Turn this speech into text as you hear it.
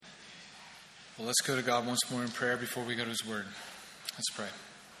Well, let's go to God once more in prayer before we go to His Word. Let's pray.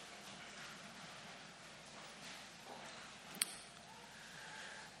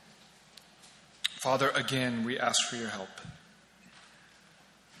 Father, again, we ask for your help.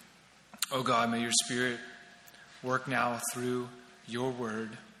 Oh God, may your Spirit work now through your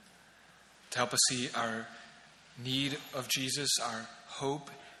Word to help us see our need of Jesus, our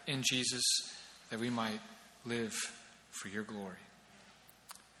hope in Jesus, that we might live for your glory.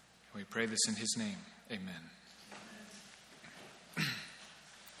 We pray this in his name. Amen.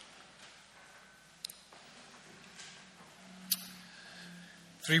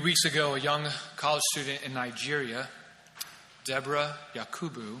 3 weeks ago, a young college student in Nigeria, Deborah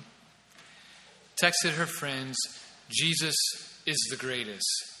Yakubu, texted her friends, "Jesus is the greatest.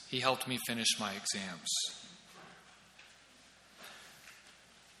 He helped me finish my exams."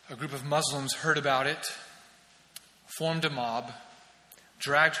 A group of Muslims heard about it, formed a mob,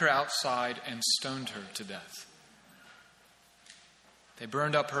 dragged her outside, and stoned her to death. They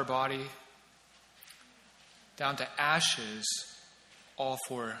burned up her body down to ashes, all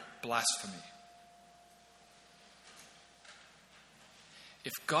for blasphemy.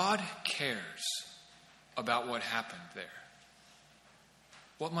 If God cares about what happened there,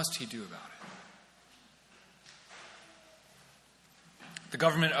 what must he do about it? The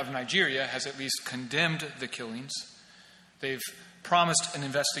government of Nigeria has at least condemned the killings. They've promised an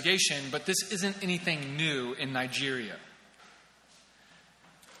investigation, but this isn't anything new in Nigeria.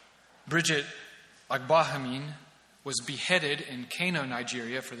 Bridget Agbahamin was beheaded in Kano,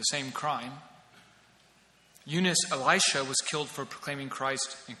 Nigeria for the same crime. Eunice Elisha was killed for proclaiming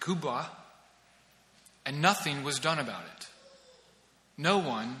Christ in Cuba, and nothing was done about it. No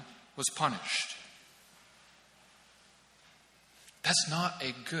one was punished. That's not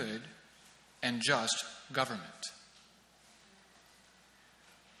a good and just government.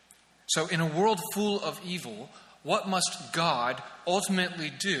 So in a world full of evil, what must God ultimately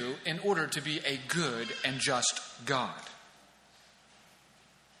do in order to be a good and just God?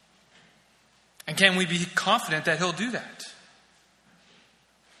 And can we be confident that he'll do that?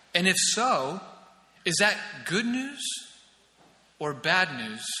 And if so, is that good news or bad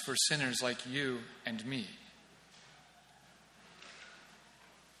news for sinners like you and me?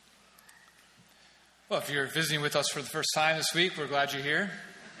 Well, if you're visiting with us for the first time this week, we're glad you're here.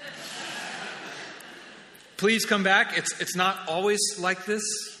 Please come back. It's not always like this.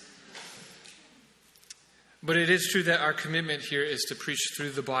 But it is true that our commitment here is to preach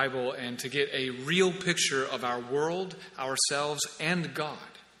through the Bible and to get a real picture of our world, ourselves, and God.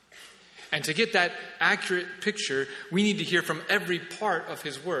 And to get that accurate picture, we need to hear from every part of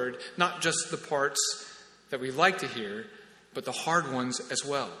his word, not just the parts that we like to hear, but the hard ones as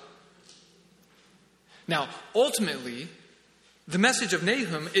well. Now, ultimately, the message of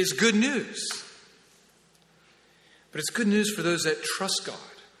Nahum is good news. But it's good news for those that trust God.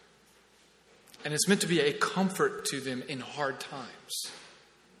 And it's meant to be a comfort to them in hard times.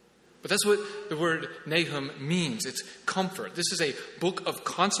 But that's what the word Nahum means. It's comfort. This is a book of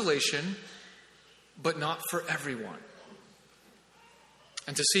consolation, but not for everyone.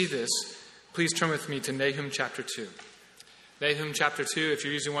 And to see this, please turn with me to Nahum chapter 2. Nahum chapter 2, if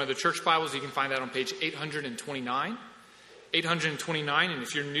you're using one of the church Bibles, you can find that on page 829. 829, and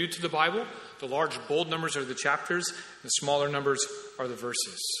if you're new to the Bible, the large bold numbers are the chapters, the smaller numbers are the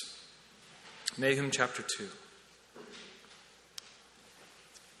verses. Nahum chapter 2.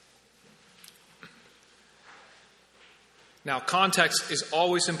 Now, context is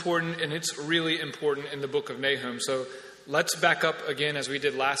always important, and it's really important in the book of Nahum. So let's back up again as we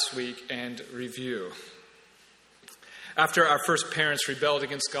did last week and review. After our first parents rebelled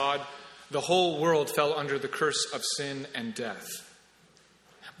against God, the whole world fell under the curse of sin and death.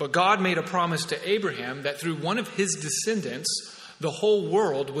 But God made a promise to Abraham that through one of his descendants, the whole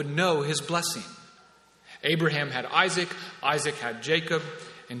world would know his blessing. Abraham had Isaac, Isaac had Jacob,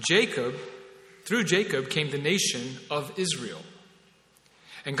 and through Jacob came the nation of Israel.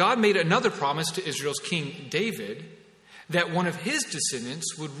 And God made another promise to Israel's king David that one of his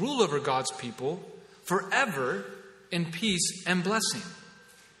descendants would rule over God's people forever in peace and blessing.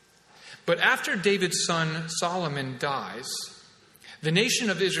 But after David's son Solomon dies, the nation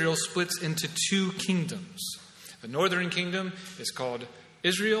of Israel splits into two kingdoms. The northern kingdom is called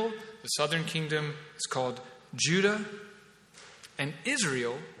Israel. The southern kingdom is called Judah. And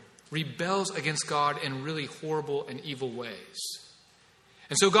Israel rebels against God in really horrible and evil ways.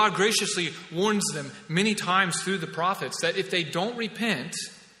 And so God graciously warns them many times through the prophets that if they don't repent,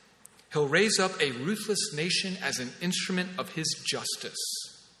 he'll raise up a ruthless nation as an instrument of his justice.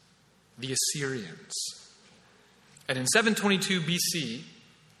 The Assyrians. And in 722 BC,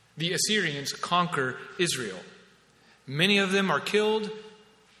 the Assyrians conquer Israel. Many of them are killed.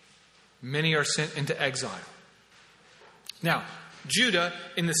 Many are sent into exile. Now, Judah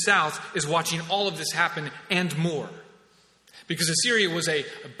in the south is watching all of this happen and more. Because Assyria was a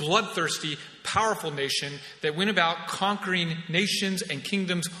bloodthirsty, powerful nation that went about conquering nations and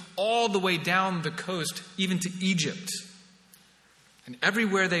kingdoms all the way down the coast, even to Egypt. And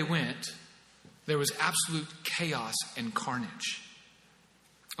everywhere they went, there was absolute chaos and carnage.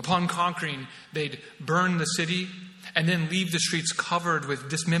 Upon conquering, they'd burn the city and then leave the streets covered with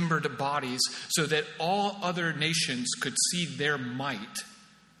dismembered bodies so that all other nations could see their might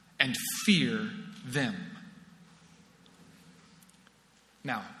and fear them.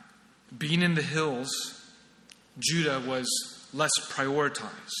 Now, being in the hills, Judah was less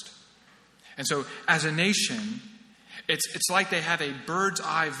prioritized. And so as a nation, it's like they have a bird's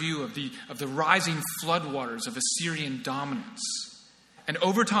eye view of the rising floodwaters of Assyrian dominance. And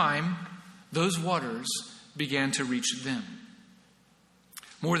over time, those waters began to reach them.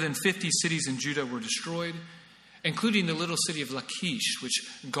 More than 50 cities in Judah were destroyed, including the little city of Lachish, which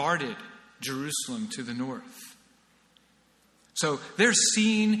guarded Jerusalem to the north. So they're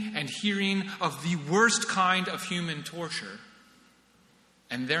seeing and hearing of the worst kind of human torture,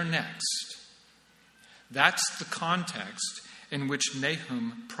 and they're next. That's the context in which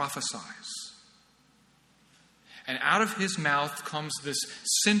Nahum prophesies. And out of his mouth comes this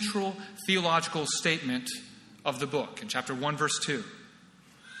central theological statement of the book in chapter 1, verse 2.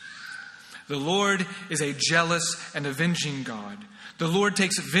 The Lord is a jealous and avenging God. The Lord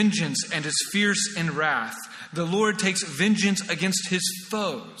takes vengeance and is fierce in wrath. The Lord takes vengeance against his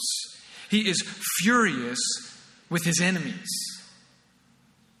foes. He is furious with his enemies.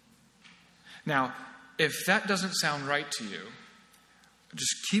 Now, if that doesn't sound right to you,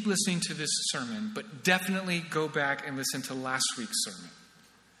 just keep listening to this sermon, but definitely go back and listen to last week's sermon.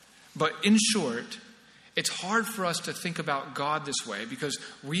 But in short, it's hard for us to think about God this way because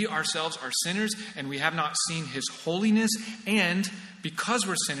we ourselves are sinners and we have not seen his holiness. And because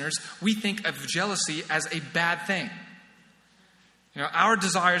we're sinners, we think of jealousy as a bad thing. You know, our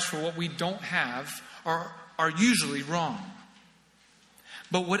desires for what we don't have are usually wrong.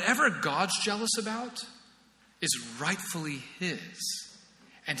 But whatever God's jealous about is rightfully his.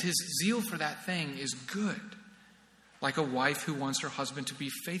 And his zeal for that thing is good. Like a wife who wants her husband to be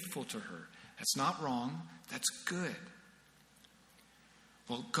faithful to her. That's not wrong. That's good.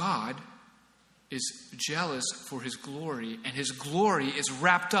 Well, God is jealous for his glory, and his glory is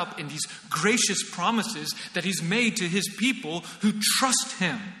wrapped up in these gracious promises that he's made to his people who trust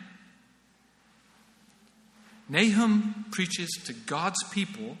him. Nahum preaches to God's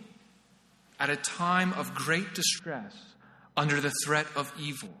people at a time of great distress under the threat of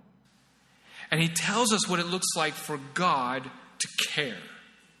evil. And he tells us what it looks like for God to care.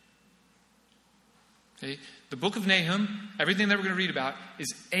 Okay? The book of Nahum, everything that we're going to read about,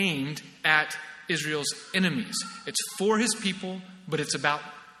 is aimed at Israel's enemies. It's for his people, but it's about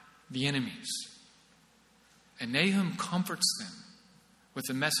the enemies. And Nahum comforts them with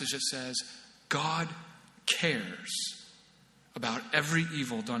a message that says, God cares about every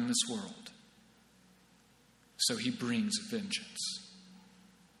evil done in this world. So he brings vengeance.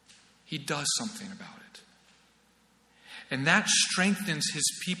 He does something about it. And that strengthens his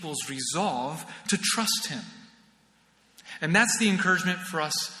people's resolve to trust him. And that's the encouragement for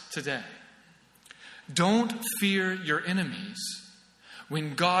us today. Don't fear your enemies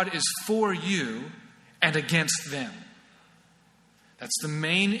when God is for you and against them. That's the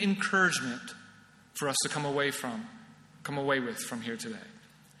main encouragement for us to come away with from here today.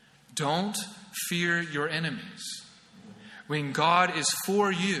 Don't fear your enemies when God is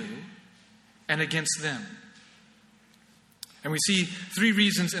for you and against them. And we see three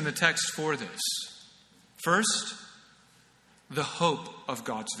reasons in the text for this. First, the hope of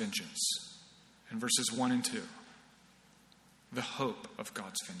God's vengeance in verses 1 and 2. The hope of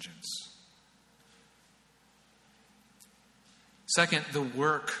God's vengeance. Second, the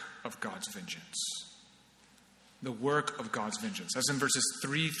work of God's vengeance. The work of God's vengeance. That's in verses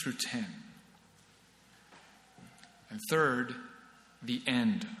 3 through 10. And third, the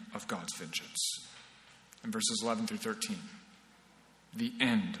end of God's vengeance. In verses 11 through 13. The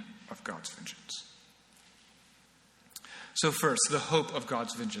end of God's vengeance. So first, the hope of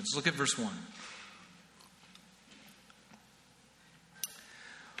God's vengeance. Look at verse 1.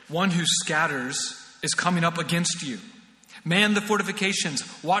 One who scatters is coming up against you. Man the fortifications,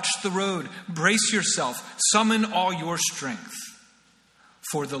 watch the road, brace yourself, summon all your strength.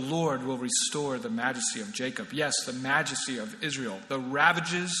 For the Lord will restore the majesty of Jacob. Yes, the majesty of Israel. The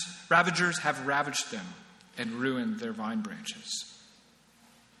ravagers have ravaged them and ruined their vine branches.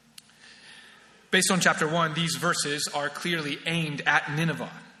 Based on chapter 1, these verses are clearly aimed at Nineveh,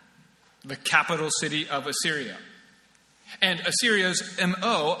 the capital city of Assyria. And Assyria's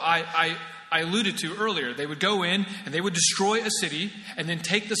MO, I alluded to earlier. They would go in and they would destroy a city and then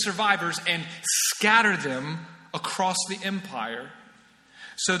take the survivors and scatter them across the empire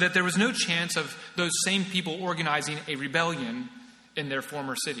so that there was no chance of those same people organizing a rebellion in their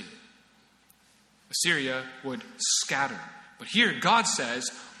former city. Assyria would scatter. But here God says,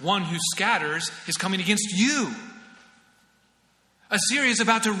 one who scatters is coming against you. Assyria is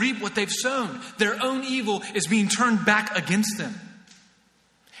about to reap what they've sown. Their own evil is being turned back against them.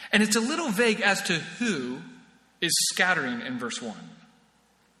 And it's a little vague as to who is scattering in verse 1.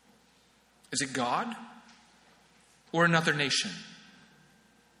 Is it God or another nation?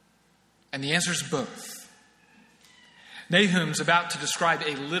 And the answer is both. Nahum's about to describe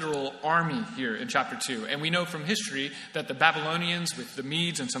a literal army here in chapter 2. And we know from history that the Babylonians with the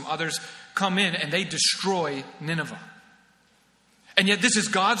Medes and some others come in and they destroy Nineveh. And yet this is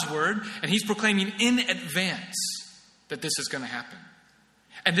God's word, and he's proclaiming in advance that this is going to happen.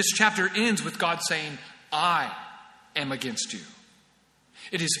 And this chapter ends with God saying, I am against you.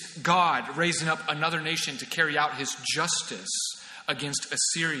 It is God raising up another nation to carry out his justice against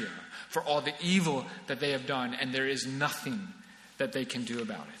Assyria for all the evil that they have done, and there is nothing that they can do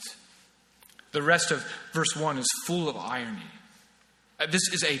about it. The rest of verse 1 is full of irony.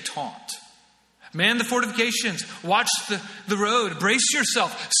 This is a taunt. Man the fortifications, watch the road, brace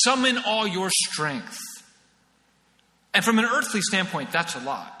yourself, summon all your strength. And from an earthly standpoint, that's a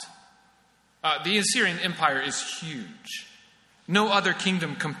lot. The Assyrian Empire is huge. No other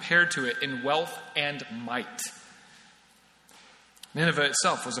kingdom compared to it in wealth and might. Nineveh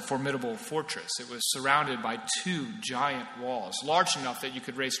itself was a formidable fortress. It was surrounded by 2 giant walls, large enough that you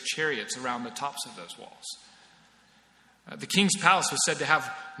could race chariots around the tops of those walls. The king's palace was said to have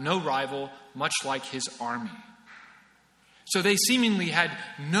no rival, much like his army. So they seemingly had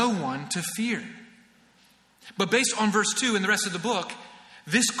no one to fear. But based on verse 2 and the rest of the book,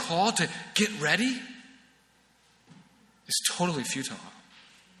 this call to get ready is totally futile.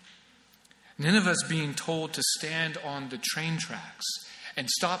 Nineveh is being told to stand on the train tracks and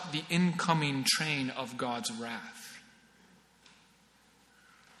stop the incoming train of God's wrath.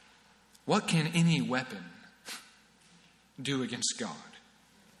 What can any weapon do against God?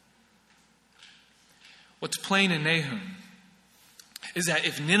 What's plain in Nahum is that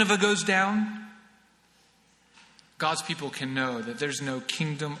if Nineveh goes down, God's people can know that there's no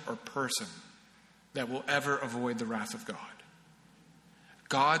kingdom or person that will ever avoid the wrath of God.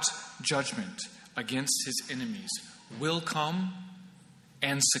 God's judgment against his enemies will come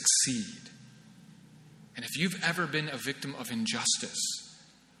and succeed. And if you've ever been a victim of injustice,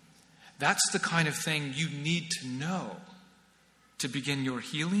 that's the kind of thing you need to know to begin your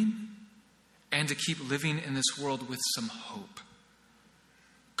healing and to keep living in this world with some hope.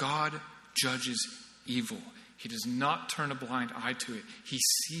 God judges evil. He does not turn a blind eye to it. He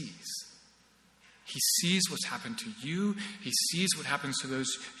sees. He sees what's happened to you. He sees what happens to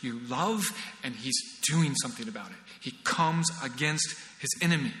those you love, and he's doing something about it. He comes against his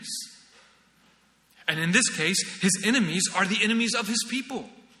enemies. And in this case, his enemies are the enemies of his people.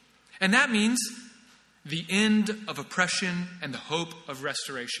 And that means the end of oppression and the hope of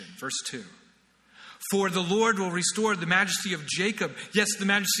restoration. Verse 2. For the Lord will restore the majesty of Jacob, yes, the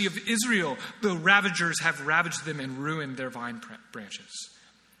majesty of Israel, though ravagers have ravaged them and ruined their vine branches.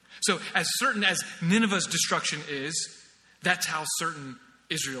 So as certain as Nineveh's destruction is, that's how certain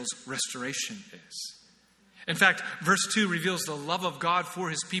Israel's restoration is. In fact, verse 2 reveals the love of God for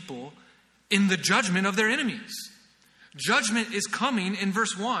his people in the judgment of their enemies. Judgment is coming in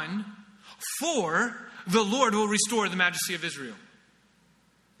verse 1, for the Lord will restore the majesty of Israel.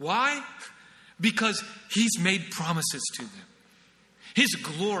 Why? Because he's made promises to them. His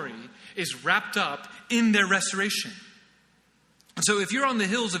glory is wrapped up in their restoration. So if you're on the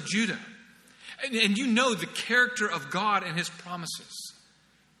hills of Judah and you know the character of God and his promises,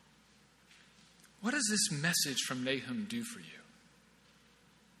 what does this message from Nahum do for you?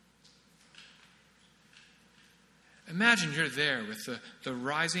 Imagine you're there with the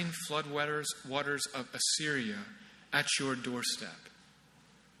rising flood waters of Assyria at your doorstep.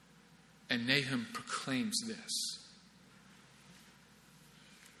 And Nahum proclaims this.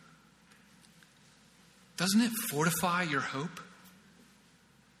 Doesn't it fortify your hope?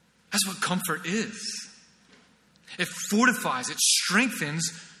 That's what comfort is. It fortifies, it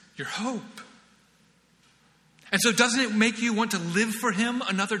strengthens your hope. And so doesn't it make you want to live for him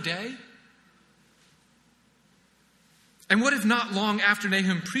another day? And what if not long after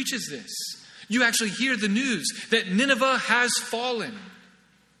Nahum preaches this, you actually hear the news that Nineveh has fallen?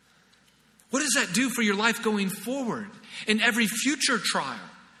 What does does that do for your life going forward in every future trial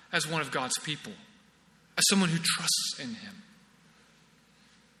as one of God's people, as someone who trusts in him?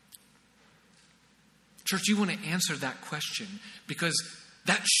 Church, you want to answer that question because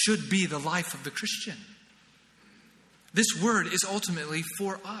that should be the life of the Christian. This word is ultimately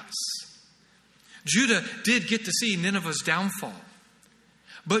for us. Judah did get to see Nineveh's downfall,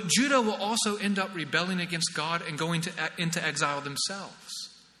 but Judah will also end up rebelling against God and going into exile themselves.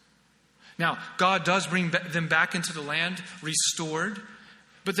 Now, God does bring them back into the land, restored,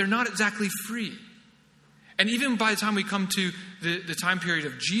 but they're not exactly free. And even by the time we come to the time period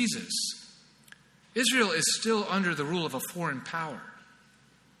of Jesus, Israel is still under the rule of a foreign power.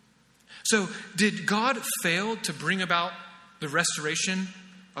 So, did God fail to bring about the restoration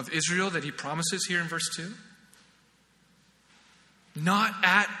of Israel that he promises here in verse 2? Not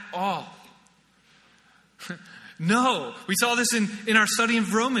at all. No, we saw this in our study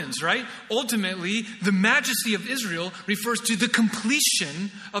of Romans, right? Ultimately, the majesty of Israel refers to the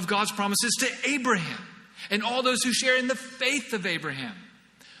completion of God's promises to Abraham and all those who share in the faith of Abraham.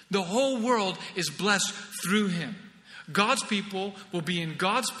 The whole world is blessed through him. God's people will be in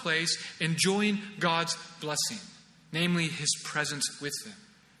God's place, enjoying God's blessing, namely his presence with them.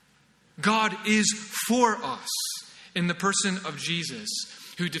 God is for us in the person of Jesus,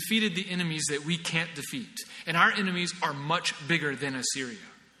 who defeated the enemies that we can't defeat. And our enemies are much bigger than Assyria.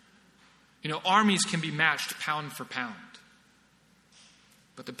 Armies can be matched pound for pound.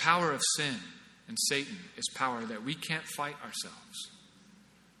 But the power of sin and Satan is power that we can't fight ourselves.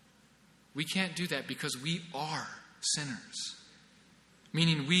 We can't do that because we are sinners.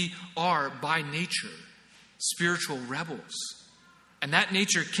 Meaning we are, by nature, spiritual rebels. And that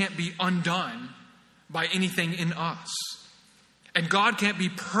nature can't be undone by anything in us. And God can't be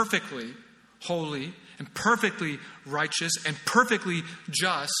perfectly holy and perfectly righteous and perfectly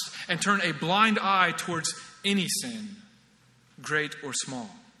just and turn a blind eye towards any sin, great or small.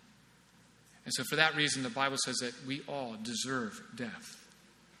 And so for that reason, the Bible says that we all deserve death.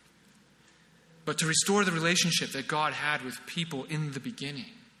 But to restore the relationship that God had with people in the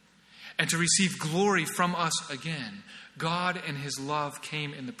beginning and to receive glory from us again, God and his love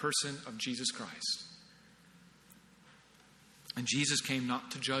came in the person of Jesus Christ. And Jesus came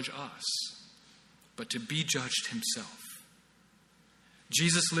not to judge us, but to be judged himself.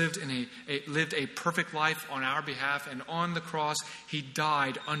 Jesus lived a perfect life on our behalf, and on the cross, he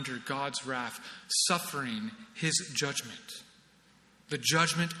died under God's wrath, suffering his judgment. The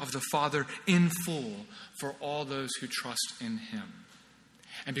judgment of the Father in full for all those who trust in him.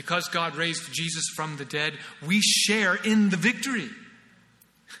 And because God raised Jesus from the dead, we share in the victory.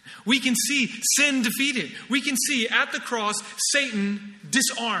 We can see sin defeated. We can see at the cross Satan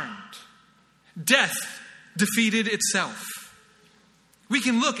disarmed. Death defeated itself. We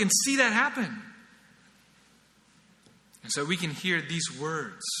can look and see that happen. And so we can hear these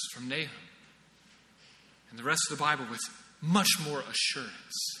words from Nahum and the rest of the Bible with much more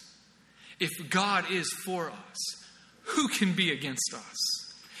assurance. If God is for us, who can be against us?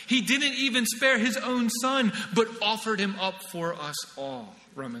 He didn't even spare his own son, but offered him up for us all.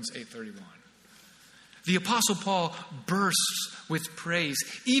 Romans 8:31. The Apostle Paul bursts with praise,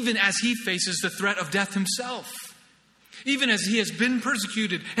 even as he faces the threat of death himself. Even as he has been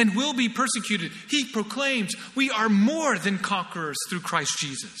persecuted and will be persecuted, he proclaims, we are more than conquerors through Christ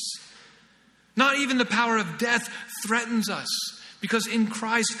Jesus. Not even the power of death threatens us, because in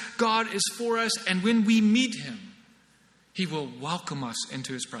Christ, God is for us, and when we meet him, he will welcome us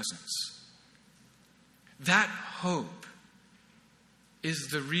into his presence. That hope is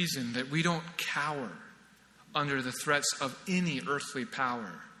the reason that we don't cower under the threats of any earthly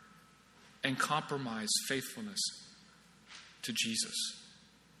power and compromise faithfulness to Jesus.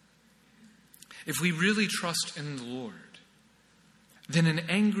 If we really trust in the Lord, then an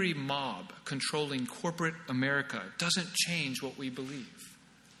angry mob controlling corporate America doesn't change what we believe.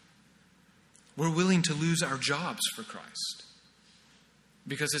 We're willing to lose our jobs for Christ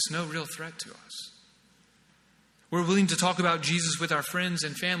because it's no real threat to us. We're willing to talk about Jesus with our friends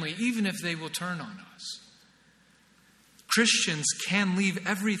and family, even if they will turn on us. Christians can leave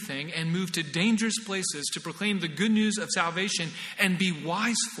everything and move to dangerous places to proclaim the good news of salvation and be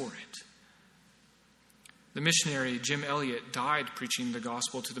wise for it. The missionary Jim Elliot died preaching the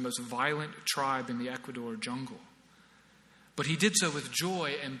gospel to the most violent tribe in the Ecuador jungle. But he did so with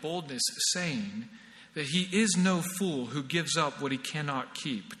joy and boldness, saying that he is no fool who gives up what he cannot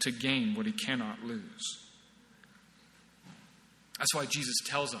keep to gain what he cannot lose. That's why Jesus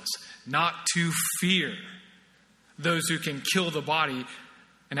tells us not to fear those who can kill the body,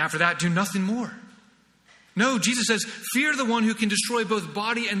 and after that do nothing more. No, Jesus says, fear the one who can destroy both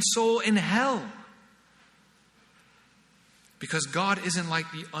body and soul in hell. Because God isn't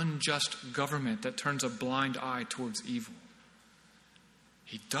like the unjust government that turns a blind eye towards evil.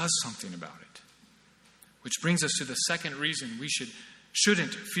 He does something about it. Which brings us to the second reason we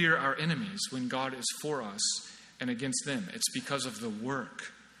shouldn't fear our enemies when God is for us and against them. It's because of the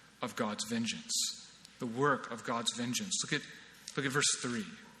work of God's vengeance. The work of God's vengeance. Look at verse 3.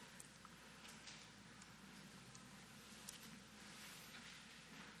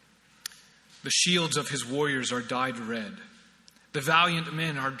 The shields of his warriors are dyed red. The valiant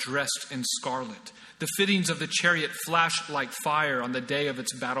men are dressed in scarlet. The fittings of the chariot flash like fire on the day of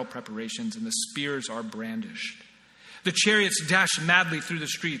its battle preparations, and the spears are brandished. The chariots dash madly through the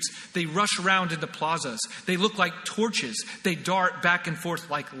streets. They rush around in the plazas. They look like torches. They dart back and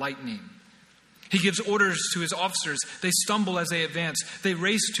forth like lightning. He gives orders to his officers. They stumble as they advance. They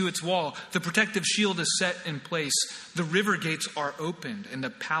race to its wall. The protective shield is set in place. The river gates are opened, and the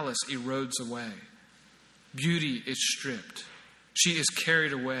palace erodes away. Beauty is stripped. She is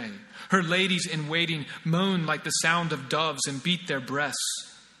carried away. Her ladies in waiting moan like the sound of doves and beat their breasts.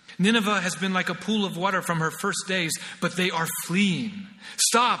 Nineveh has been like a pool of water from her first days, but they are fleeing.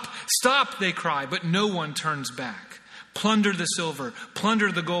 Stop, stop, they cry, but no one turns back. Plunder the silver,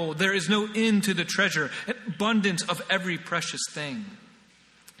 plunder the gold. There is no end to the treasure, an abundance of every precious thing.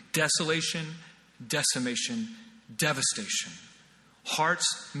 Desolation, decimation, devastation.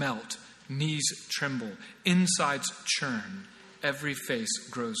 Hearts melt, knees tremble, insides churn. Every face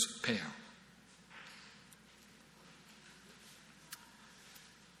grows pale.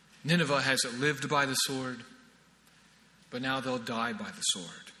 Nineveh has lived by the sword, but now they'll die by the sword.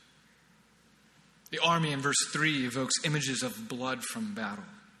 The army in verse 3 evokes images of blood from battle.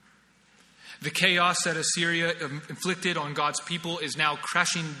 The chaos that Assyria inflicted on God's people is now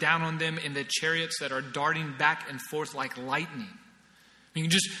crashing down on them in the chariots that are darting back and forth like lightning. You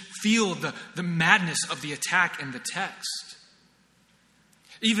can just feel the madness of the attack in the text.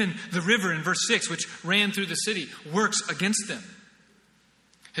 Even the river in verse 6, which ran through the city, works against them.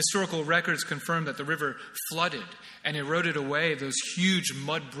 Historical records confirm that the river flooded and eroded away those huge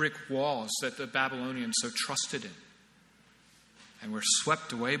mud brick walls that the Babylonians so trusted in, and were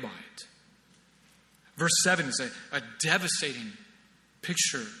swept away by it. Verse 7 is a devastating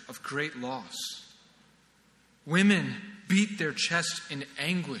picture of great loss. Women beat their chest in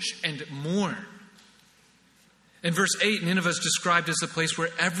anguish and mourn. In verse 8, Nineveh is described as the place where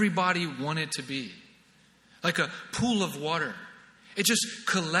everybody wanted to be, like a pool of water. It just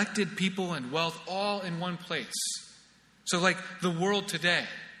collected people and wealth all in one place. So like the world today,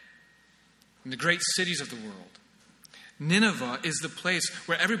 in the great cities of the world, Nineveh is the place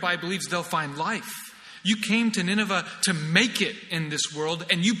where everybody believes they'll find life. You came to Nineveh to make it in this world,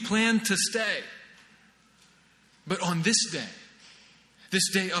 and you plan to stay. But on this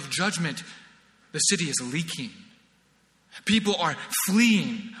day of judgment, the city is leaking. People are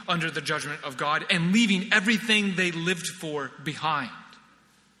fleeing under the judgment of God and leaving everything they lived for behind.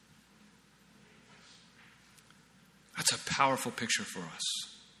 That's a powerful picture for us.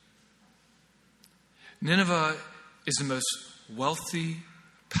 Nineveh is the most wealthy,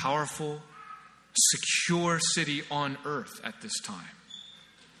 powerful, secure city on earth at this time.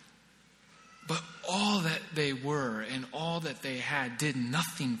 But all that they were and all that they had did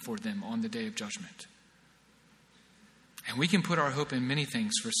nothing for them on the day of judgment. And we can put our hope in many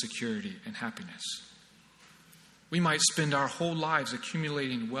things for security and happiness. We might spend our whole lives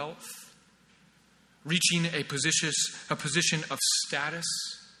accumulating wealth, reaching a position of status,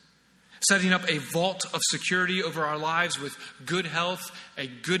 setting up a vault of security over our lives with good health, a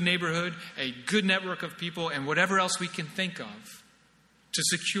good neighborhood, a good network of people, and whatever else we can think of to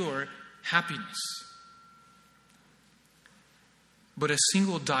secure happiness. But a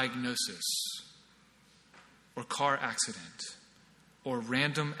single diagnosis or car accident or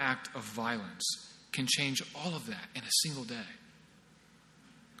random act of violence can change all of that in a single day.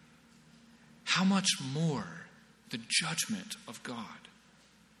 How much more the judgment of God?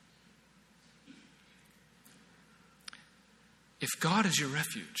 If God is your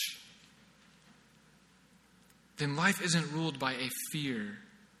refuge, then life isn't ruled by a fear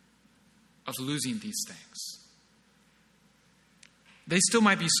of losing these things. They still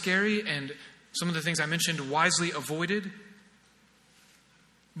might be scary, and some of the things I mentioned wisely avoided,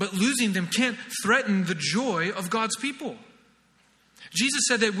 but losing them can't threaten the joy of God's people. Jesus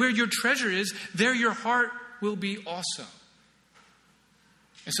said that where your treasure is, there your heart will be also.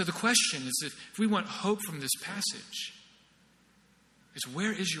 And so the question is, if we want hope from this passage, is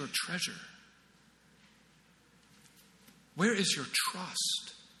where is your treasure? Where is your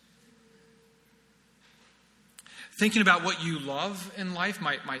trust? Thinking about what you love in life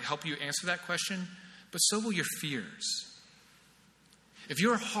might help you answer that question, but so will your fears. If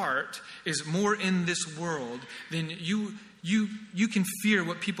your heart is more in this world, then you can fear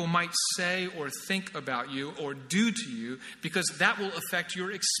what people might say or think about you or do to you, because that will affect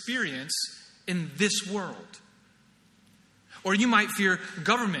your experience in this world. Or you might fear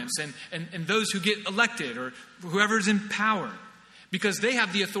governments and those who get elected or whoever's in power, because they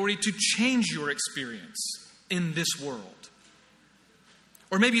have the authority to change your experience in this world.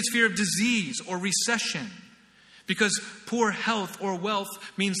 Or maybe it's fear of disease or recession, because poor health or wealth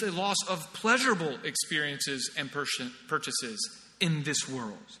means a loss of pleasurable experiences and purchases in this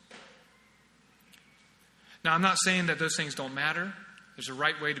world. Now, I'm not saying that those things don't matter. There's a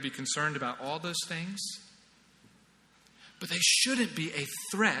right way to be concerned about all those things. But they shouldn't be a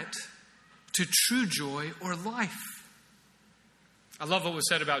threat to true joy or life. I love what was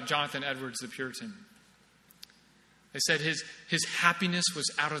said about Jonathan Edwards, the Puritan. They said his happiness was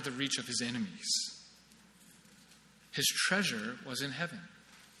out of the reach of his enemies. His treasure was in heaven.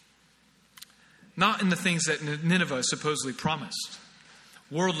 Not in the things that Nineveh supposedly promised.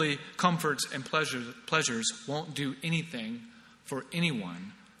 Worldly comforts and pleasures won't do anything for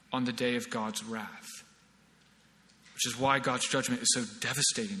anyone on the day of God's wrath. Which is why God's judgment is so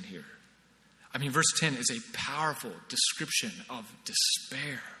devastating here. I mean, verse 10 is a powerful description of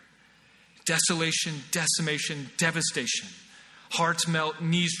despair. Desolation, decimation, devastation. Hearts melt,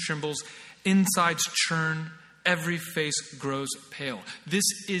 knees trembles, insides churn, every face grows pale. This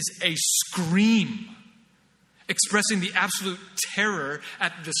is a scream expressing the absolute terror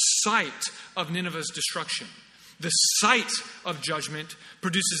at the sight of Nineveh's destruction. The sight of judgment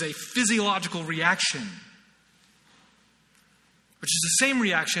produces a physiological reaction, which is the same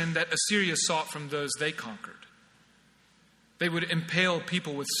reaction that Assyria sought from those they conquered. They would impale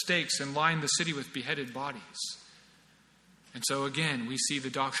people with stakes and line the city with beheaded bodies. And so again, we see the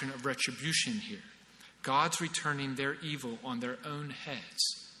doctrine of retribution here. God's returning their evil on their own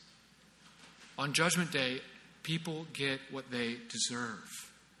heads. On Judgment Day, people get what they deserve.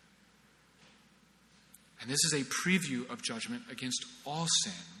 And this is a preview of judgment against all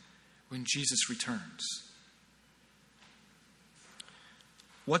sin when Jesus returns.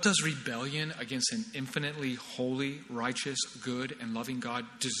 What does rebellion against an infinitely holy, righteous, good, and loving God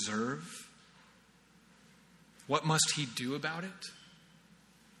deserve? What must he do about it?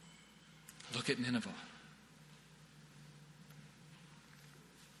 Look at Nineveh.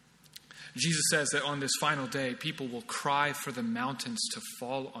 Jesus says that on this final day, people will cry for the mountains to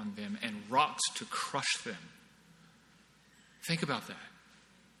fall on them and rocks to crush them. Think about that.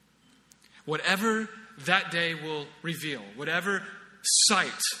 Whatever that day will reveal, whatever sight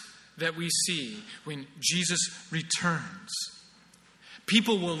that we see when Jesus returns,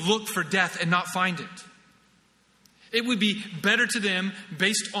 people will look for death and not find it. It would be better to them,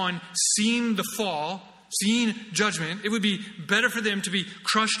 based on seeing the fall, seeing judgment, it would be better for them to be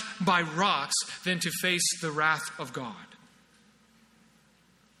crushed by rocks than to face the wrath of God.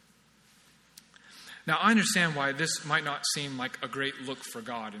 Now, I understand why this might not seem like a great look for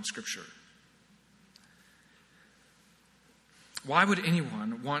God in Scripture. Why would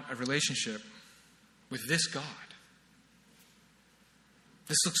anyone want a relationship with this God?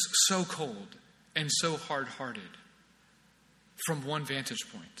 This looks so cold and so hard-hearted from one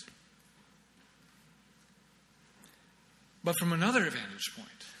vantage point. But from another vantage point,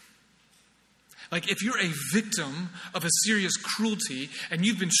 like if you're a victim of Assyria's cruelty and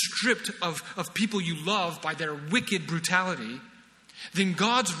you've been stripped of people you love by their wicked brutality, then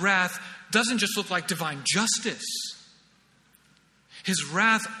God's wrath doesn't just look like divine justice. His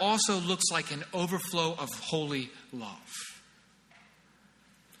wrath also looks like an overflow of holy love.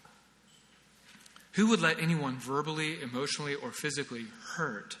 Who would let anyone verbally, emotionally, or physically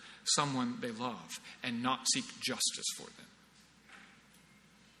hurt someone they love and not seek justice for them?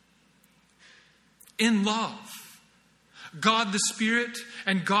 In love, God the Spirit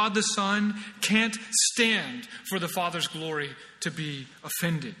and God the Son can't stand for the Father's glory to be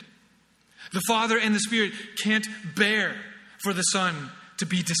offended. The Father and the Spirit can't bear for the Son to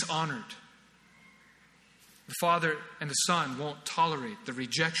be dishonored. The Father and the Son won't tolerate the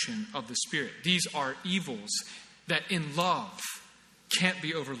rejection of the Spirit. These are evils that in love can't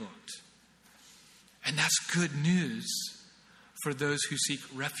be overlooked. And that's good news for those who seek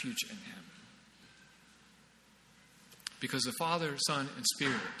refuge in Him. Because the Father, Son, and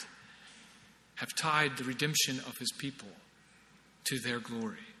Spirit have tied the redemption of His people to their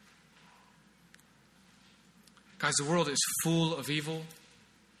glory. Guys, the world is full of evil,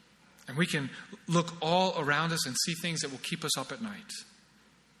 and we can look all around us and see things that will keep us up at night.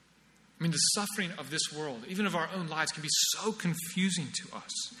 I mean, the suffering of this world, even of our own lives, can be so confusing to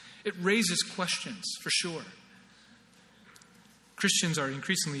us. It raises questions, for sure. Christians are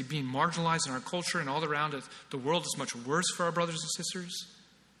increasingly being marginalized in our culture, and all around it, the world is much worse for our brothers and sisters.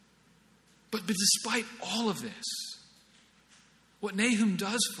 But despite all of this, what Nahum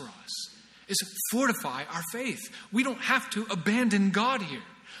does for us is fortify our faith. We don't have to abandon God here.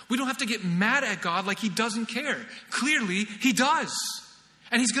 We don't have to get mad at God like he doesn't care. Clearly, he does.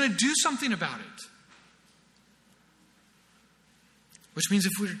 And he's going to do something about it. Which means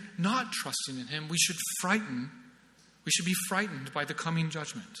if we're not trusting in him, we should be frightened by the coming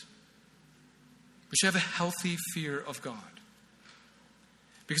judgment. We should have a healthy fear of God.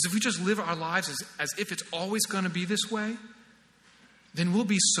 Because if we just live our lives as if it's always going to be this way, then we'll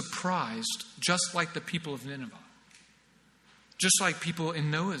be surprised just like the people of Nineveh. Just like people in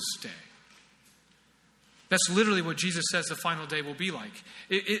Noah's day. That's literally what Jesus says the final day will be like.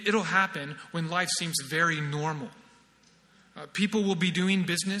 It'll happen when life seems very normal. People will be doing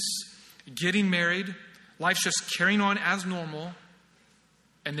business, getting married, life's just carrying on as normal,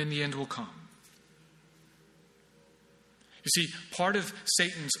 and then the end will come. You see, part of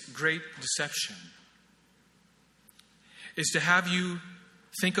Satan's great deception is to have you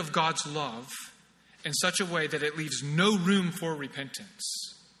think of God's love in such a way that it leaves no room for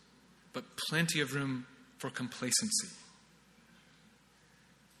repentance, but plenty of room for complacency.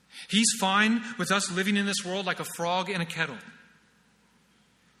 He's fine with us living in this world like a frog in a kettle.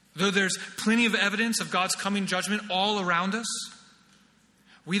 Though there's plenty of evidence of God's coming judgment all around us,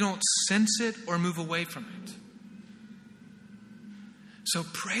 we don't sense it or move away from it. So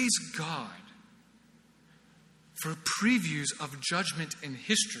praise God for previews of judgment in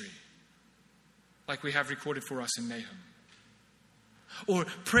history like we have recorded for us in Nahum. Or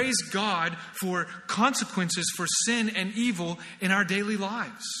praise God for consequences for sin and evil in our daily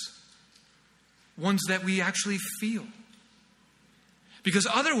lives. Ones that we actually feel. Because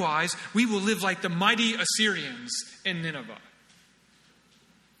otherwise, we will live like the mighty Assyrians in Nineveh.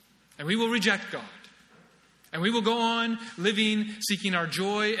 And we will reject God. And we will go on living, seeking our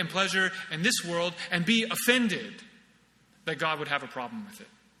joy and pleasure in this world and be offended that God would have a problem with it.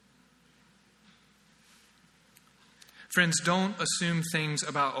 Friends, don't assume things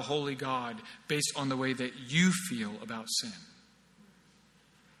about a holy God based on the way that you feel about sin.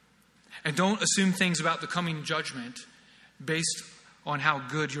 And don't assume things about the coming judgment based on how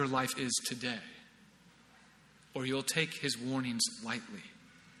good your life is today. Or you'll take his warnings lightly.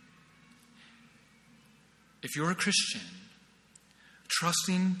 If you're a Christian,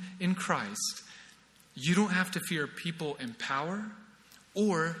 trusting in Christ, you don't have to fear people in power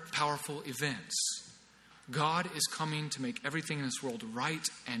or powerful events. God is coming to make everything in this world right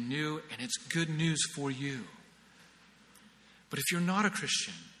and new, and it's good news for you. But if you're not a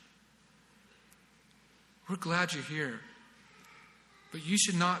Christian, we're glad you're here. But you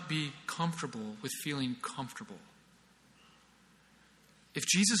should not be comfortable with feeling comfortable. If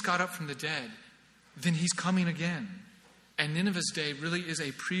Jesus got up from the dead, then he's coming again. And Nineveh's day really is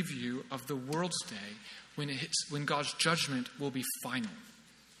a preview of the world's day when God's judgment will be final.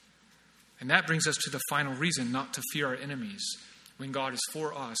 And that brings us to the final reason not to fear our enemies when God is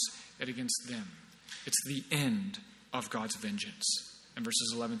for us and against them. It's the end of God's vengeance. In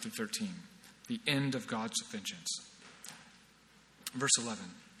verses 11 through 13. The end of God's vengeance. Verse 11.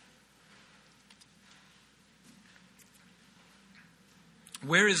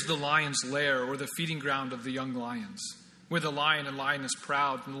 Where is the lion's lair or the feeding ground of the young lions? Where the lion and lioness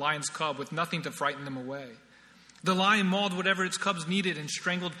proud and the lion's cub with nothing to frighten them away. The lion mauled whatever its cubs needed and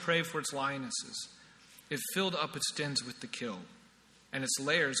strangled prey for its lionesses. It filled up its dens with the kill and its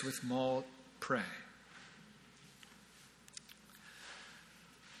lairs with mauled prey.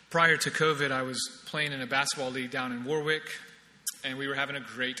 Prior to COVID, I was playing in a basketball league down in Warwick, and we were having a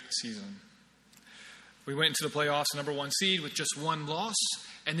great season. We went into the playoffs, number 1 seed, with just one loss,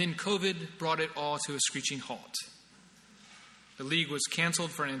 and then COVID brought it all to a screeching halt. The league was canceled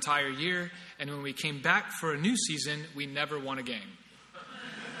for an entire year, and when we came back for a new season, we never won a game.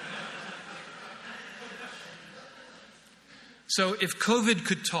 So if COVID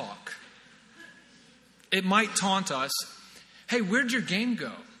could talk, it might taunt us, hey, where'd your game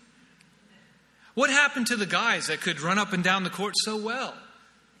go? What happened to the guys that could run up and down the court so well?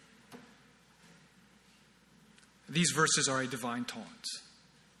 These verses are a divine taunt.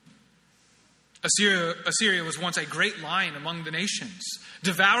 Assyria was once a great lion among the nations,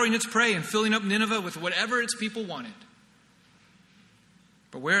 devouring its prey and filling up Nineveh with whatever its people wanted.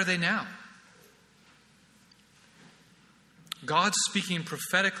 But where are they now? God's speaking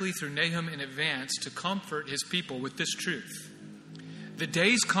prophetically through Nahum in advance to comfort his people with this truth. The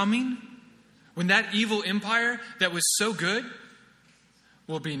day's coming When that evil empire that was so good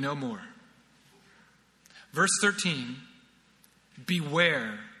will be no more. Verse 13,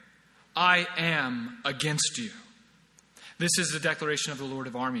 beware, I am against you. This is the declaration of the Lord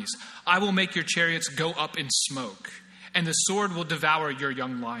of armies. I will make your chariots go up in smoke, and the sword will devour your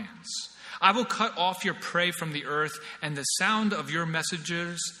young lions. I will cut off your prey from the earth, and the sound of your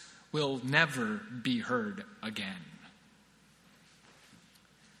messengers will never be heard again.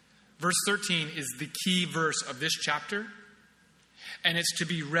 Verse 13 is the key verse of this chapter, and it's to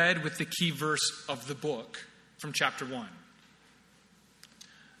be read with the key verse of the book from chapter 1.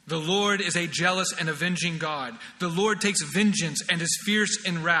 The Lord is a jealous and avenging God. The Lord takes vengeance and is fierce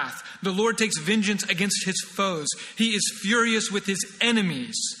in wrath. The Lord takes vengeance against his foes. He is furious with his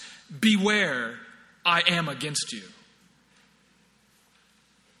enemies. Beware, I am against you.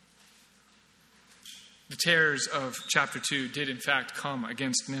 The terrors of chapter 2 did in fact come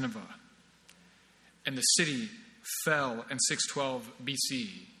against Nineveh. And the city fell in 612 BC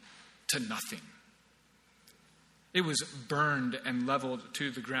to nothing. It was burned and leveled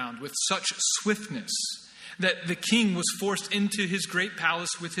to the ground with such swiftness that the king was forced into his great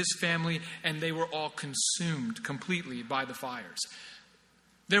palace with his family, and they were all consumed completely by the fires.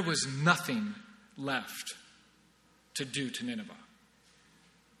 There was nothing left to do to Nineveh.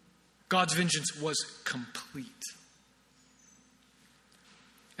 God's vengeance was complete.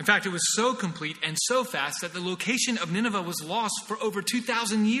 In fact, it was so complete and so fast that the location of Nineveh was lost for over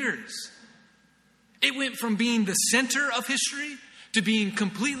 2,000 years. It went from being the center of history to being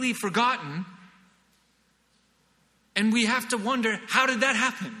completely forgotten. And we have to wonder, how did that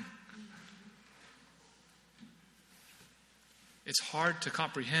happen? It's hard to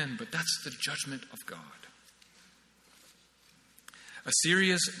comprehend, but that's the judgment of God.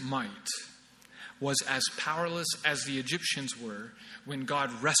 Assyria's might was as powerless as the Egyptians were when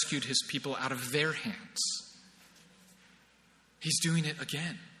God rescued his people out of their hands. He's doing it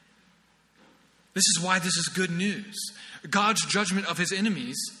again. This is why this is good news. God's judgment of his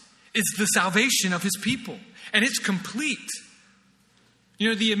enemies is the salvation of his people, and it's complete. You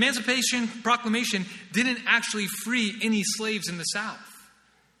know, the Emancipation Proclamation didn't actually free any slaves in the South.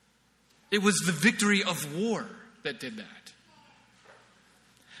 It was the victory of war that did that.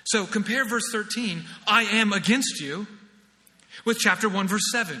 So compare verse 13, I am against you, with chapter 1, verse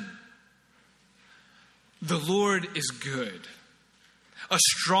 7. The Lord is good, a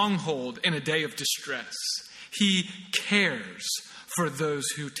stronghold in a day of distress. He cares for those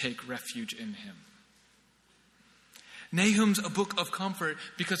who take refuge in him. Nahum's a book of comfort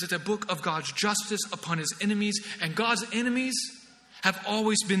because it's a book of God's justice upon his enemies, and God's enemies have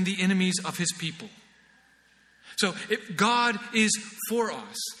always been the enemies of his people. So if God is for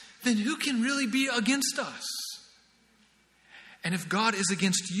us, then who can really be against us? And if God is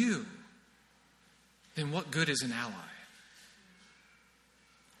against you, then what good is an ally?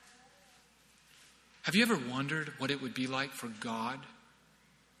 Have you ever wondered what it would be like for God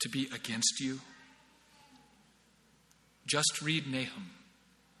to be against you? Just read Nahum.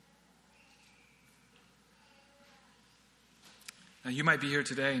 Now, you might be here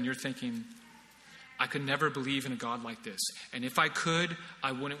today and you're thinking, I could never believe in a God like this. And if I could,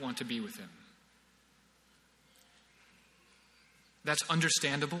 I wouldn't want to be with him. That's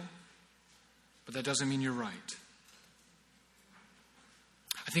understandable, but that doesn't mean you're right.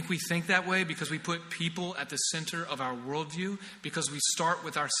 I think we think that way because we put people at the center of our worldview, because we start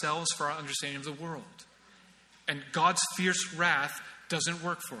with ourselves for our understanding of the world. And God's fierce wrath doesn't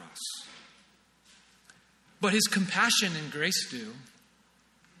work for us. But his compassion and grace do.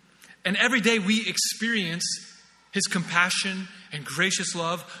 And every day we experience his compassion and gracious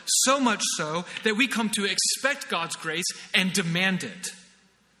love, so much so that we come to expect God's grace and demand it.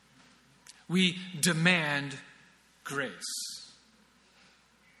 We demand grace.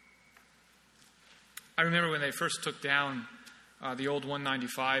 I remember when they first took down the old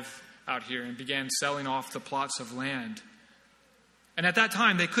 195 out here and began selling off the plots of land. And at that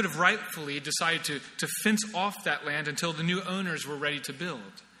time, they could have rightfully decided to fence off that land until the new owners were ready to build.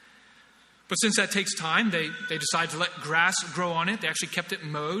 But since that takes time, they decided to let grass grow on it. They actually kept it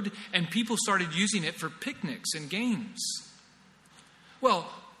mowed, and people started using it for picnics and games.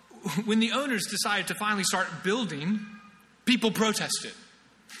 Well, when the owners decided to finally start building, people protested.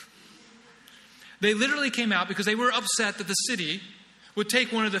 They literally came out because they were upset that the city would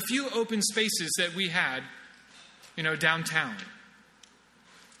take one of the few open spaces that we had, downtown.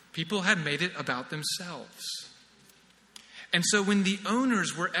 People had made it about themselves. And so when the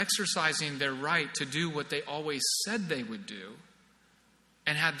owners were exercising their right to do what they always said they would do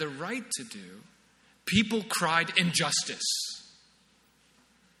and had the right to do, people cried injustice.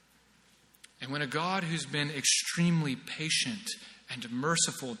 And when a God who's been extremely patient and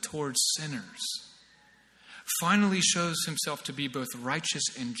merciful towards sinners finally shows himself to be both righteous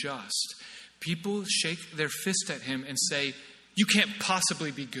and just, people shake their fist at him and say, "You can't possibly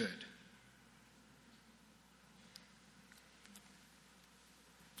be good."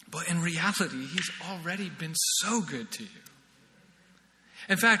 But in reality, he's already been so good to you.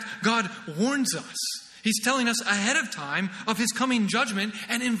 In fact, God warns us. He's telling us ahead of time of his coming judgment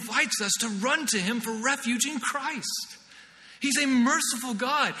and invites us to run to him for refuge in Christ. He's a merciful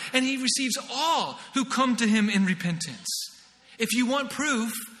God, and he receives all who come to him in repentance. If you want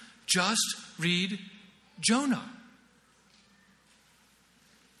proof, just read Jonah.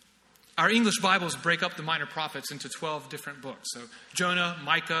 Our English Bibles break up the minor prophets into 12 different books. So Jonah,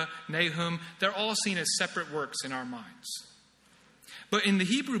 Micah, Nahum, they're all seen as separate works in our minds. But in the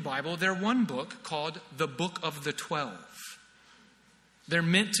Hebrew Bible, they're one book called the Book of the 12. They're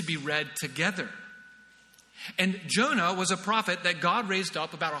meant to be read together. And Jonah was a prophet that God raised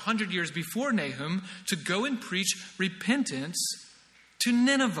up about 100 years before Nahum to go and preach repentance to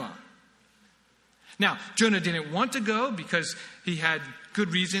Nineveh. Now, Jonah didn't want to go because he had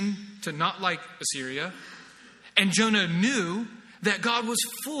good reason to not like Assyria. And Jonah knew that God was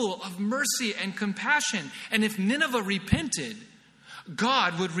full of mercy and compassion. And if Nineveh repented,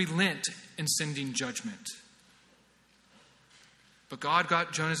 God would relent in sending judgment. But God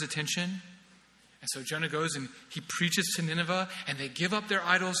got Jonah's attention. And so Jonah goes and he preaches to Nineveh, and they give up their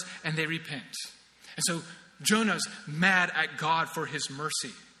idols and they repent. And so Jonah's mad at God for his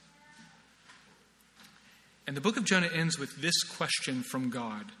mercy. And the book of Jonah ends with this question from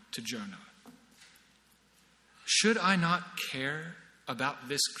God to Jonah. Should I not care about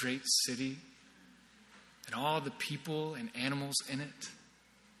this great city and all the people and animals in it?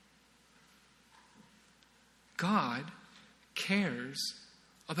 God cares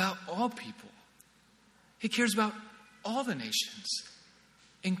about all people. He cares about all the nations,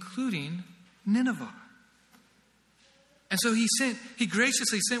 including Nineveh. And so he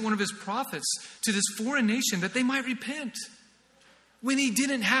graciously sent one of his prophets to this foreign nation that they might repent when he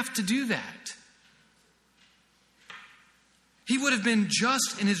didn't have to do that. He would have been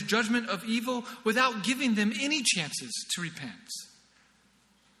just in his judgment of evil without giving them any chances to repent.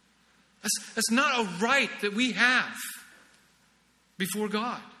 That's not a right that we have before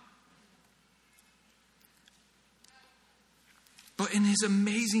God. But in his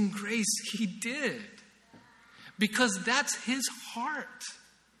amazing grace, he did. Because that's his heart.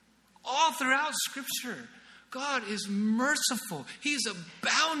 All throughout Scripture, God is merciful. He's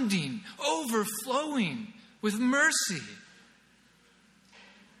abounding, overflowing with mercy.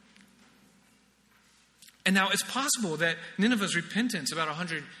 And now it's possible that Nineveh's repentance about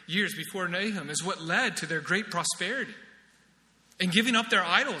 100 years before Nahum is what led to their great prosperity. And giving up their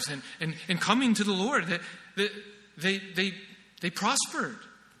idols and coming to the Lord, that they prospered.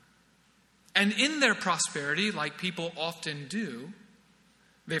 And in their prosperity, like people often do,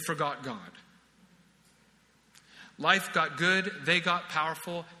 they forgot God. Life got good, they got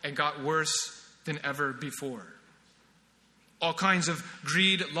powerful, and got worse than ever before. All kinds of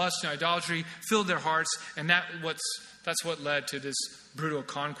greed, lust, and idolatry filled their hearts, and that's what led to this brutal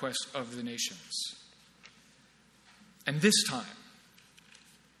conquest of the nations. And this time,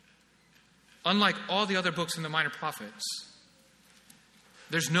 unlike all the other books in the minor prophets,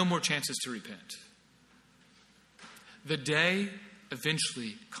 there's no more chances to repent. The day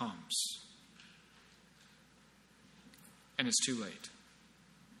eventually comes. And it's too late.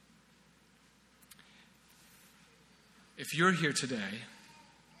 If you're here today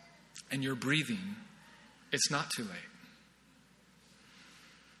and you're breathing, it's not too late.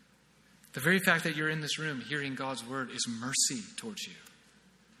 The very fact that you're in this room hearing God's word is mercy towards you.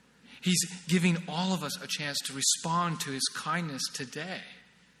 He's giving all of us a chance to respond to his kindness today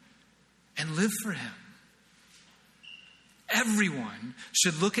and live for him. Everyone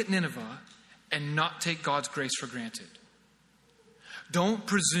should look at Nineveh and not take God's grace for granted. Don't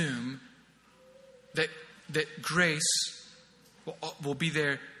presume that grace will be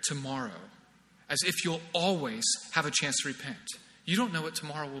there tomorrow, as if you'll always have a chance to repent. You don't know what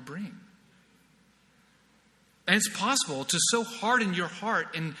tomorrow will bring. And it's possible to so harden your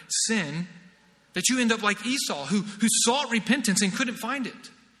heart in sin that you end up like Esau, who sought repentance and couldn't find it.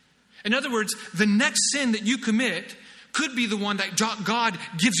 In other words, the next sin that you commit could be the one that God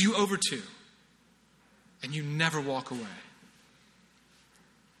gives you over to, and you never walk away.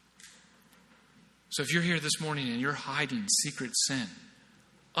 So if you're here this morning and you're hiding secret sin,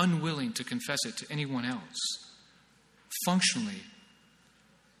 unwilling to confess it to anyone else, functionally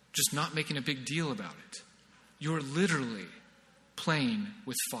just not making a big deal about it, you're literally playing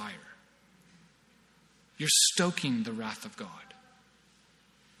with fire. you're stoking the wrath of God.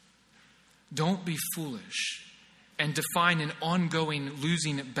 Don't be foolish and define an ongoing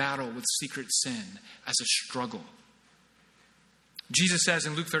losing battle with secret sin as a struggle. Jesus says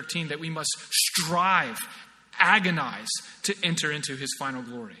in Luke 13 that we must strive, agonize to enter into his final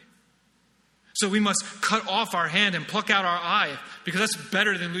glory. So we must cut off our hand and pluck out our eye, because that's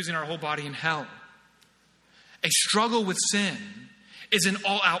better than losing our whole body in hell. A struggle with sin is an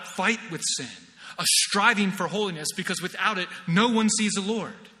all-out fight with sin, a striving for holiness, because without it, no one sees the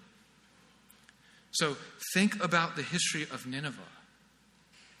Lord. So think about the history of Nineveh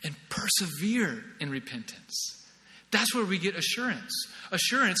and persevere in repentance. That's where we get assurance.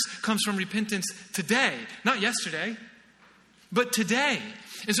 Assurance comes from repentance today, not yesterday, but today.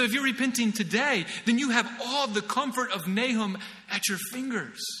 And so if you're repenting today, then you have all the comfort of Nahum at your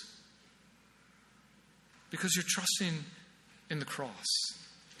fingers, because you're trusting in the cross.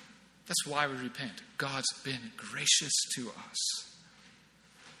 That's why we repent. God's been gracious to us.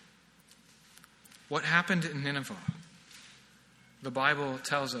 What happened in Nineveh, the Bible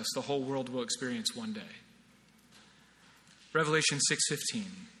tells us the whole world will experience one day. Revelation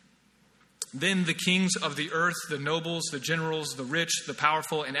 6:15. Then the kings of the earth, the nobles, the generals, the rich, the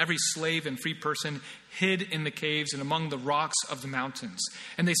powerful, and every slave and free person hid in the caves and among the rocks of the mountains.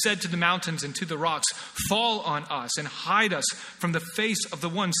 And they said to the mountains and to the rocks, fall on us and hide us from the face of the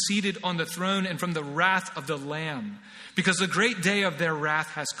one seated on the throne and from the wrath of the Lamb, because the great day of their wrath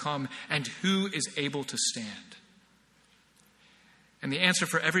has come, and who is able to stand? And the answer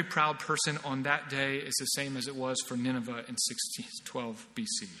for every proud person on that day is the same as it was for Nineveh in 1612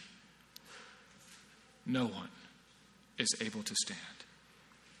 BC. No one is able to stand.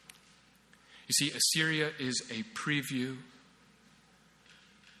 You see, Assyria is a preview,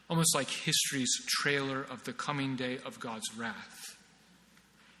 almost like history's trailer of the coming day of God's wrath.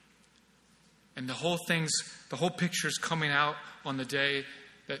 And the whole picture is coming out on the day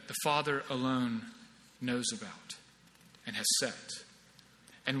that the Father alone knows about and has set.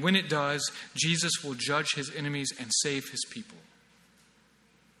 And when it does, Jesus will judge his enemies and save his people.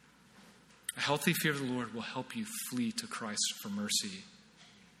 A healthy fear of the Lord will help you flee to Christ for mercy,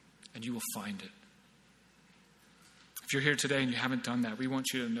 and you will find it. If you're here today and you haven't done that, we want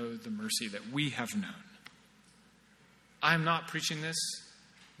you to know the mercy that we have known. I am not preaching this.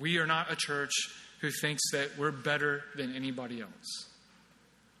 We are not a church who thinks that we're better than anybody else.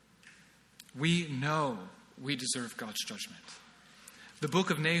 We know we deserve God's judgment. The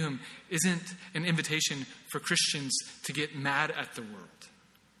book of Nahum isn't an invitation for Christians to get mad at the world.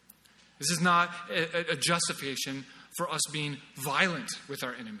 This is not a justification for us being violent with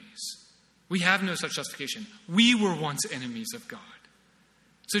our enemies. We have no such justification. We were once enemies of God.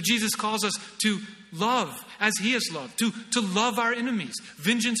 So Jesus calls us to love as he has loved, to love our enemies.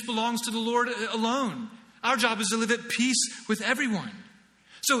 Vengeance belongs to the Lord alone. Our job is to live at peace with everyone.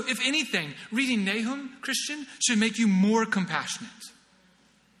 So if anything, reading Nahum, Christian, should make you more compassionate.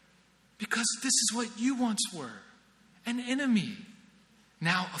 Because this is what you once were, an enemy,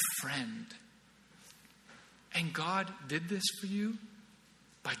 now a friend. And God did this for you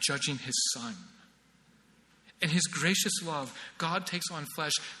by judging his Son. In his gracious love, God takes on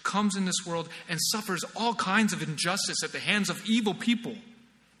flesh, comes in this world, and suffers all kinds of injustice at the hands of evil people.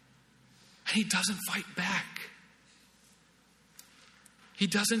 And he doesn't fight back. He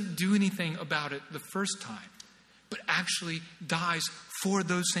doesn't do anything about it the first time, but actually dies for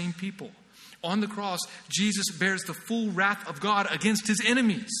those same people. On the cross, Jesus bears the full wrath of God against his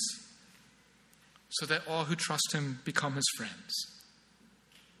enemies, so that all who trust him become his friends.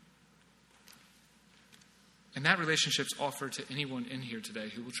 And that relationship's offered to anyone in here today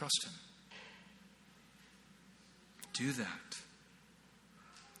who will trust him. Do that.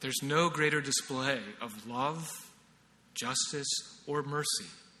 There's no greater display of love, justice, or mercy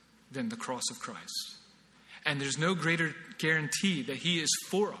than the cross of Christ. And there's no greater guarantee that he is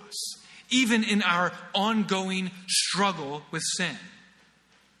for us, even in our ongoing struggle with sin.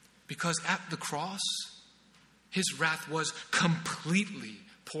 Because at the cross, his wrath was completely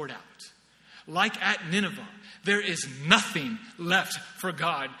poured out. Like at Nineveh, there is nothing left for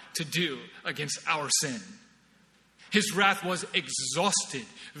God to do against our sin. His wrath was exhausted,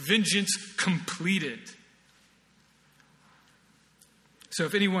 vengeance completed. So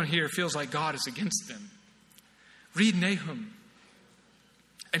if anyone here feels like God is against them, read Nahum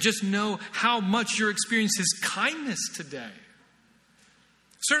and just know how much you're experiencing his kindness today.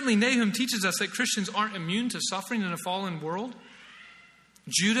 Certainly Nahum teaches us that Christians aren't immune to suffering in a fallen world.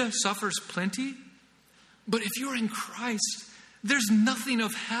 Judah suffers plenty. But if you're in Christ, there's nothing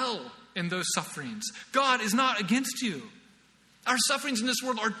of hell in those sufferings. God is not against you. Our sufferings in this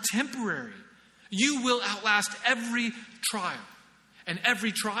world are temporary. You will outlast every trial. And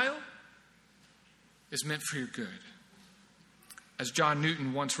every trial is meant for your good. As John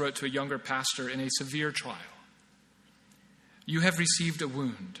Newton once wrote to a younger pastor in a severe trial, "You have received a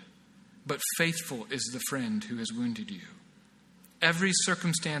wound, but faithful is the friend who has wounded you. Every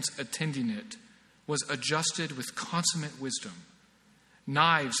circumstance attending it was adjusted with consummate wisdom.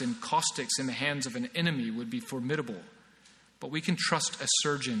 Knives and caustics in the hands of an enemy would be formidable, but we can trust a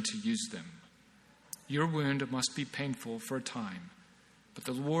surgeon to use them. Your wound must be painful for a time, but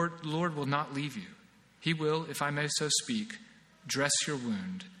the Lord will not leave you. He will, if I may so speak, dress your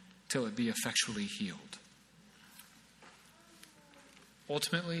wound till it be effectually healed."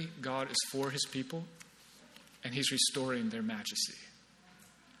 Ultimately, God is for his people, and he's restoring their majesty.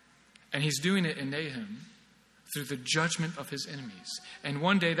 And he's doing it in Nahum through the judgment of his enemies. And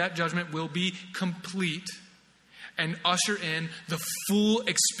one day that judgment will be complete and usher in the full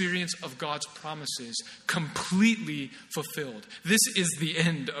experience of God's promises, completely fulfilled. This is the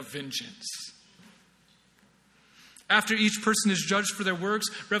end of vengeance. After each person is judged for their works,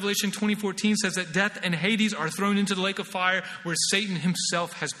 Revelation 20:14 says that death and Hades are thrown into the lake of fire, where Satan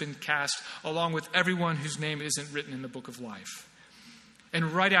himself has been cast, along with everyone whose name isn't written in the book of life.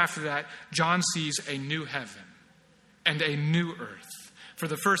 And right after that, John sees a new heaven and a new earth. For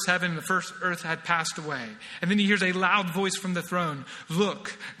the first heaven and the first earth had passed away. And then he hears a loud voice from the throne.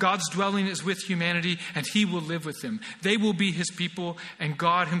 "Look, God's dwelling is with humanity, and he will live with them. They will be his people, and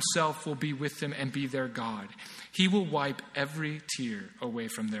God himself will be with them and be their God. He will wipe every tear away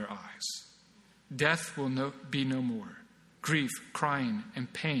from their eyes. Death will be no more. Grief, crying,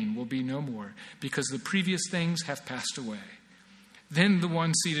 and pain will be no more, because the previous things have passed away." Then the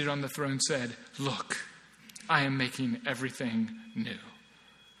one seated on the throne said, "Look, I am making everything new."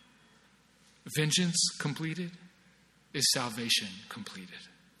 Vengeance completed is salvation completed.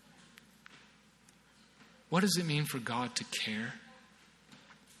 What does it mean for God to care?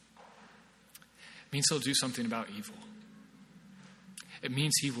 It means he'll do something about evil. It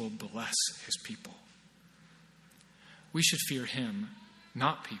means he will bless his people. We should fear him,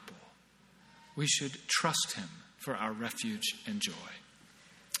 not people. We should trust him for our refuge and joy.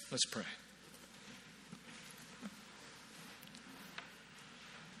 Let's pray.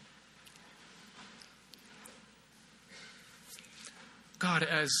 God,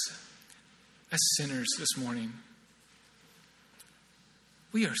 as sinners this morning,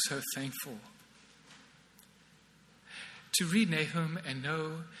 we are so thankful to read Nahum and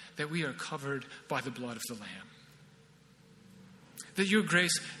know that we are covered by the blood of the Lamb. That your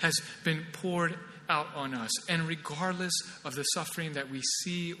grace has been poured out on us, and regardless of the suffering that we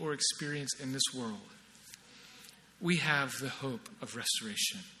see or experience in this world, we have the hope of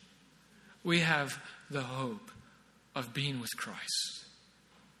restoration. We have the hope of being with Christ.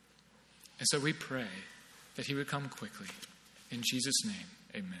 And so we pray that he would come quickly. In Jesus' name,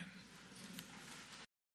 amen.